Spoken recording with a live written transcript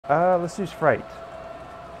Let's use Fright.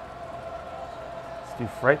 Let's do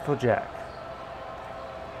Frightful Jack.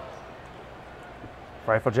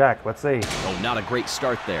 Frightful Jack, let's see. Oh, not a great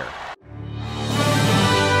start there.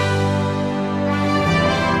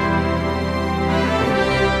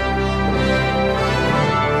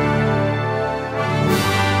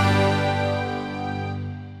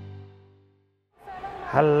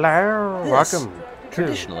 Hello, welcome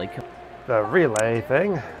Traditionally, to the relay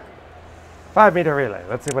thing. 5-meter relay.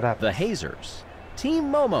 Let's see what happens. the Hazers,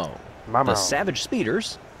 Team Momo, the Savage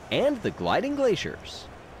Speeders, and the Gliding Glaciers.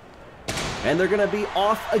 And they're going to be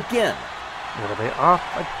off again. It'll be off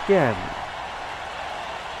again.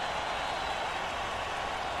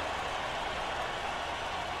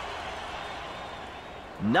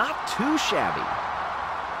 Not too shabby.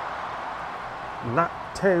 Not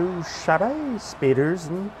too shabby. Speeders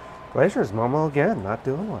and Glaciers. Momo again, not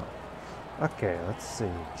doing well. Okay, let's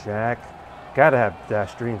see. Jack. Gotta have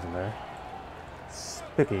Dash Dreams in there.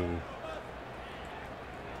 Spooky.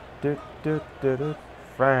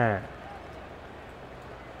 Frank.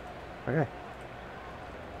 Okay.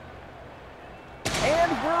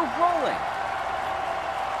 And we're rolling.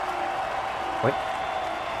 Wait.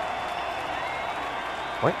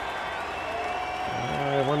 Wait.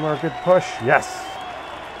 One more good push. Yes.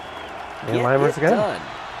 And Limers again. Done.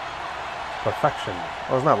 Perfection.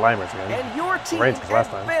 Well, it's not Limers again. And your team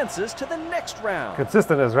advances to the next round.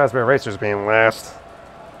 Consistent as Raspberry Racers being last.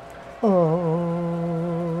 Oh.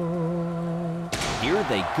 Here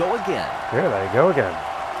they go again. Here they go again.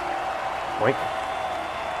 Wink.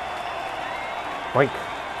 Wink.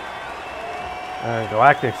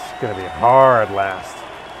 Galactic's going to be hard last.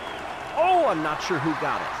 Oh, I'm not sure who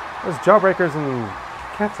got it. Those Jawbreakers and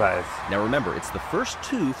Cat's Eyes. Now remember, it's the first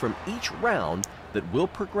two from each round that will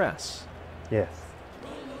progress. Yes.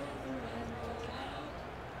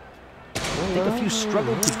 I think a few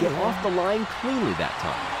struggled to get off the line cleanly that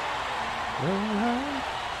time.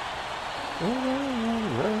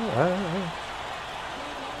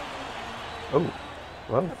 Oh,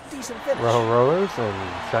 well, Decent finish. Rollers and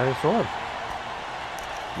Shining Sword.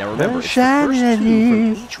 Now remember, it's the first two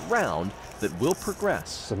from each round that will progress.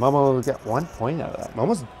 So Momo will get 1 point out of that.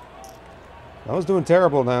 Momo's doing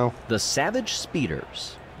terrible now. The Savage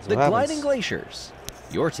Speeders, That's the what Gliding happens. Glaciers,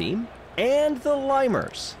 your team, and the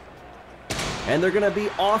Limers. And they're going to be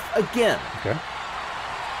off again. Okay.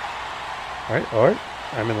 All right.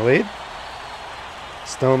 I'm in the lead.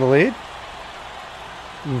 Still in the lead.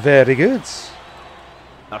 Very good.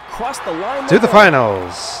 Across the line. To the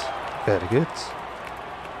finals. Very good.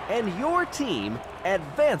 And your team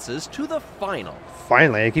advances to the final.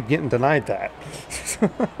 Finally, I keep getting denied that.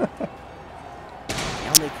 Down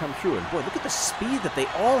they come through, and boy, look at the speed that they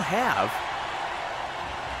all have.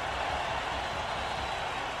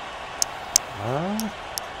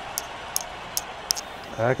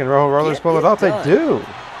 Can Rollers pull it off? They done. do.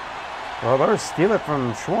 Rollers steal it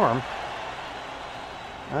from Swarm.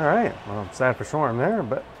 All right. Well, sad for Swarm there,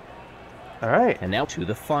 but all right. And now to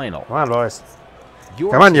the final. Come on, boys.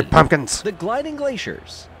 Your Come on, you team, pumpkins. The Gliding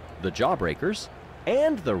Glaciers, the Jawbreakers,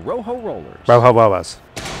 and the Roho Rollers. Roho Bobas.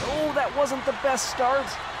 Oh, that wasn't the best start.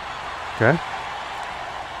 Okay.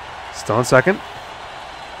 Still in second.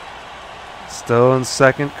 Still in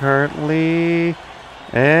second currently.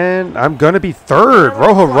 And I'm going to be third.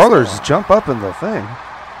 Roho Rollers jump up in the thing.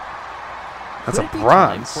 That's a Could it be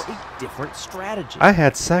bronze. time for a different strategy? I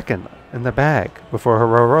had second in the bag before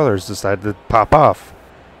Roho Rollers decided to pop off.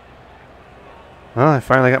 Well, I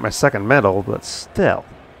finally got my second medal, but still.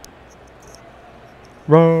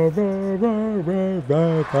 Congratulations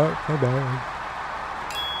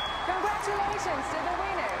to the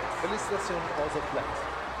winners. Félicitations aux athlètes.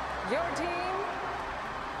 Your team,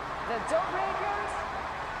 the Jawbreakers,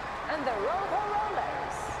 and the Roho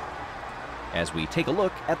Rollers. As we take a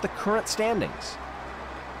look at the current standings.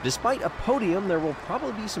 Despite a podium, there will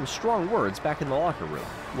probably be some strong words back in the locker room.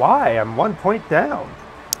 Why? I'm 1 point down.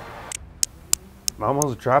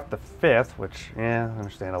 Momo's dropped to fifth, which, yeah,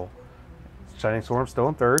 understandable. Shining Swarm still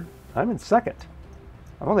in third. I'm in second.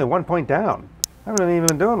 I'm only 1 point down. I haven't even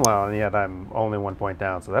been doing well, and yet I'm only 1 point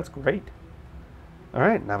down, so that's great. All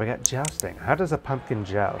right, now we got jousting. How does a pumpkin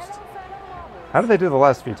joust? How did they do the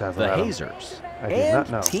last few times? The I Hazers I did not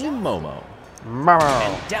know. and Team Momo. Momo.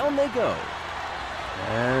 And down they go.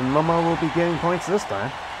 And Momo will be getting points this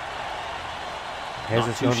time. Not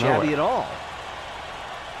Hazers too don't know shabby it. at all.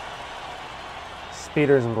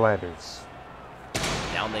 Speeders and gliders.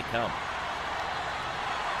 Down they come.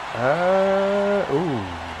 Ooh.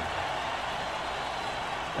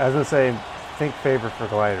 I was going to say, think favor for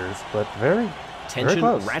gliders, but very Tension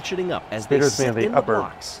close. ratcheting up as Speeders they being sit the in the upper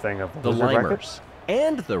blocks. thing of The loser bracket. Limers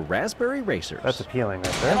and the Raspberry Racers. That's appealing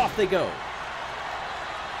right there. And off they go.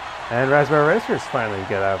 And Raspberry Racers finally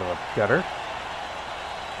get out of the gutter.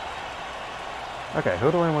 Okay, who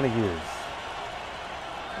do I want to use?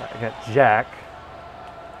 I got Jack.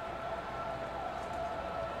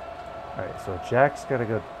 Alright, so Jack's got to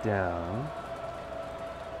go down.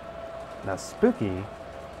 Now Spooky.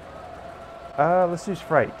 Let's use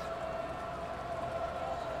Fright.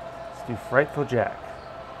 Let's do Frightful Jack.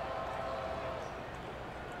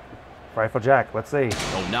 Frightful Jack, let's see.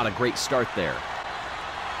 Oh, not a great start there.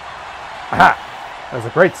 Aha! That was a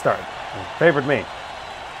great start. It favored me.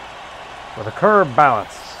 With a curb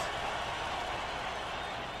balance.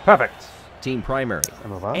 Perfect. Team Primary.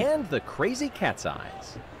 Move on. And the Crazy Cat's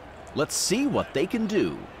Eyes. Let's see what they can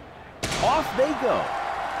do. Off they go.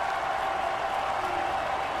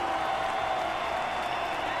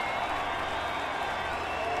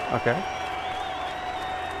 Okay.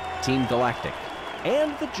 Team Galactic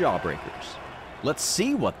and the Jawbreakers. Let's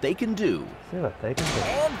see what they can do. See what they can do.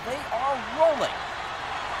 And they are rolling.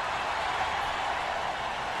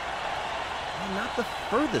 Well, not the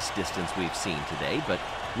furthest distance we've seen today, but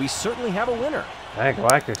we certainly have a winner. I think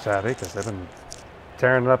Galactic's happy because they've been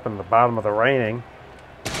tearing it up in the bottom of the raining.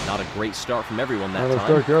 Not a great start from everyone that Let's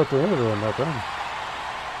time. start out the end of the one that time.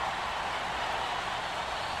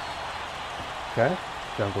 Okay.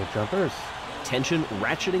 Jungle Jumpers. Tension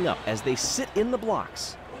ratcheting up as they sit in the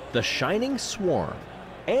blocks. The Shining Swarm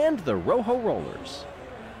and the Rojo Rollers.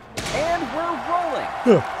 And we're rolling.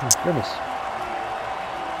 Oh, goodness.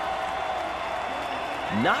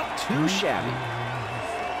 Not too shabby.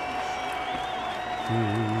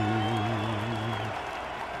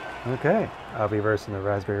 Okay, I'll be versing the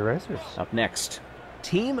Raspberry Racers. Up next,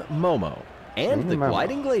 Team Momo and Team the Momo.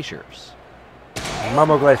 Gliding Glaciers.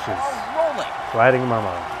 Momo Glaciers. Rolling. Gliding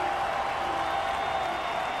Momo.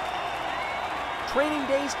 Training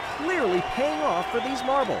days clearly paying off for these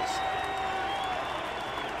marbles.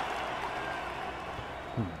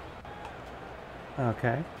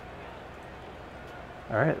 Okay.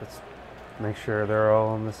 Alright, let's make sure they're all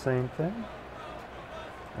on the same thing.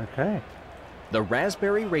 Okay. The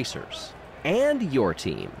Raspberry Racers and your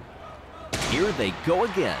team. Here they go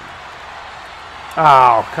again.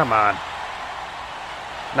 Oh, come on.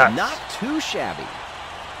 Not too shabby.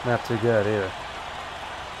 Not too good either.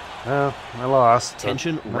 Well, I lost.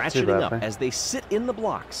 Tension not too ratcheting up bad. as they sit in the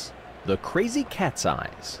blocks. The Crazy Cat's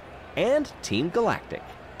Eyes and Team Galactic.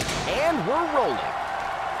 And we're rolling.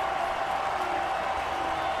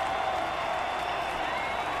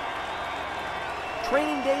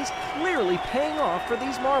 Training days clearly paying off for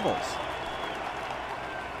these marbles.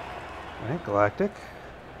 Alright, Galactic.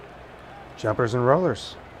 Jumpers and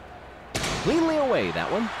Rollers. Cleanly away, that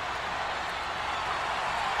one.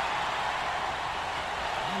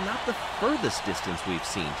 Well, not the furthest distance we've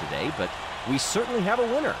seen today, but we certainly have a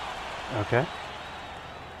winner. Okay.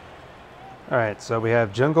 Alright, so we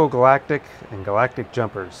have Jungle Galactic and Galactic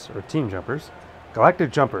Jumpers, or Team Jumpers.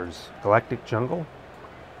 Galactic Jumpers, Galactic Jungle.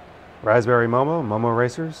 Raspberry Momo, Momo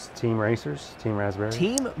Racers, Team Raspberry.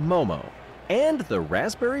 Team Momo and the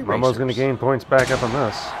Raspberry Racers. Momo's going to gain points back up on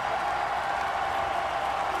this.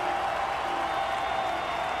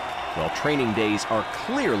 Well, training days are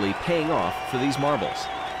clearly paying off for these marbles.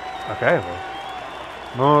 Okay, well,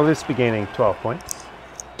 Momo will at least be gaining 12 points.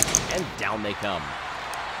 And down they come.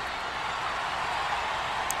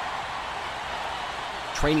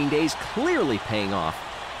 Training days clearly paying off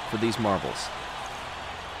for these marbles.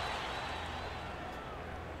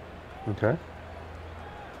 Okay.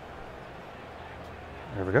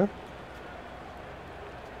 There we go.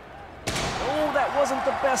 Oh, that wasn't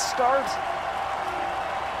the best start.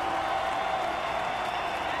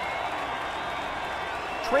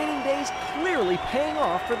 Training days clearly paying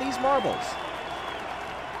off for these marbles.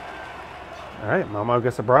 All right, Momo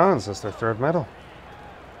gets a bronze. That's their third medal.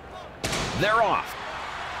 They're off.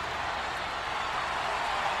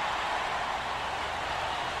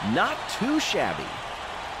 Not too shabby.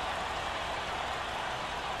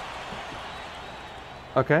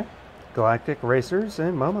 Okay, Galactic Racers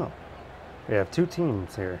and Momo. We have two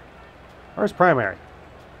teams here. Where's Primary?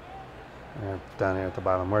 Down here at the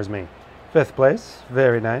bottom. Where's me? 5th place.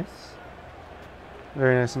 Very nice.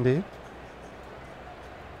 Very nice indeed.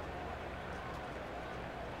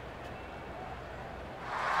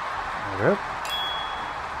 There we go.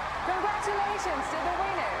 Congratulations to the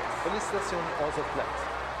winners. Félicitations aux athlètes.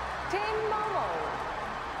 Team Momo,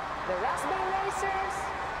 the Raspberry Racers,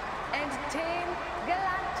 and Team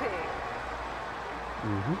Galactic.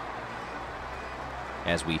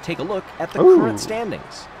 As we take a look at the Ooh. current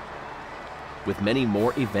standings. With many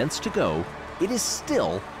more events to go, it is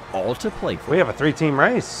still all to play for. We have a 3-team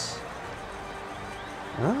race.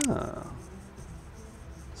 Ah.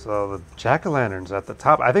 So the jack-o'-lanterns at the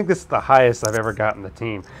top. I think this is the highest I've ever gotten the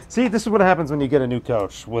team. See, this is what happens when you get a new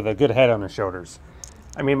coach with a good head on his shoulders.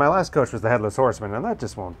 I mean, my last coach was the Headless Horseman, and that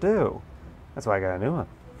just won't do. That's why I got a new one.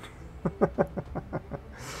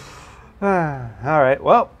 All right,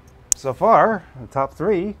 well, so far, the top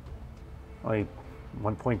 3, only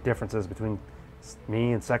 1 point differences between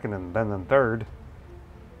me and second and then in third.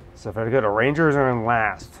 So very good. The Rangers are in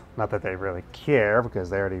last. Not that they really care because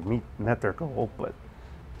they already met their goal, but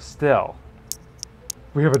still.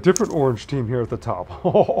 We have a different orange team here at the top.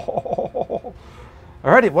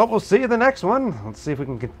 Alrighty, well, we'll see you in the next one. Let's see if we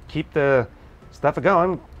can keep the stuff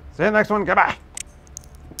going. See you in the next one. Goodbye.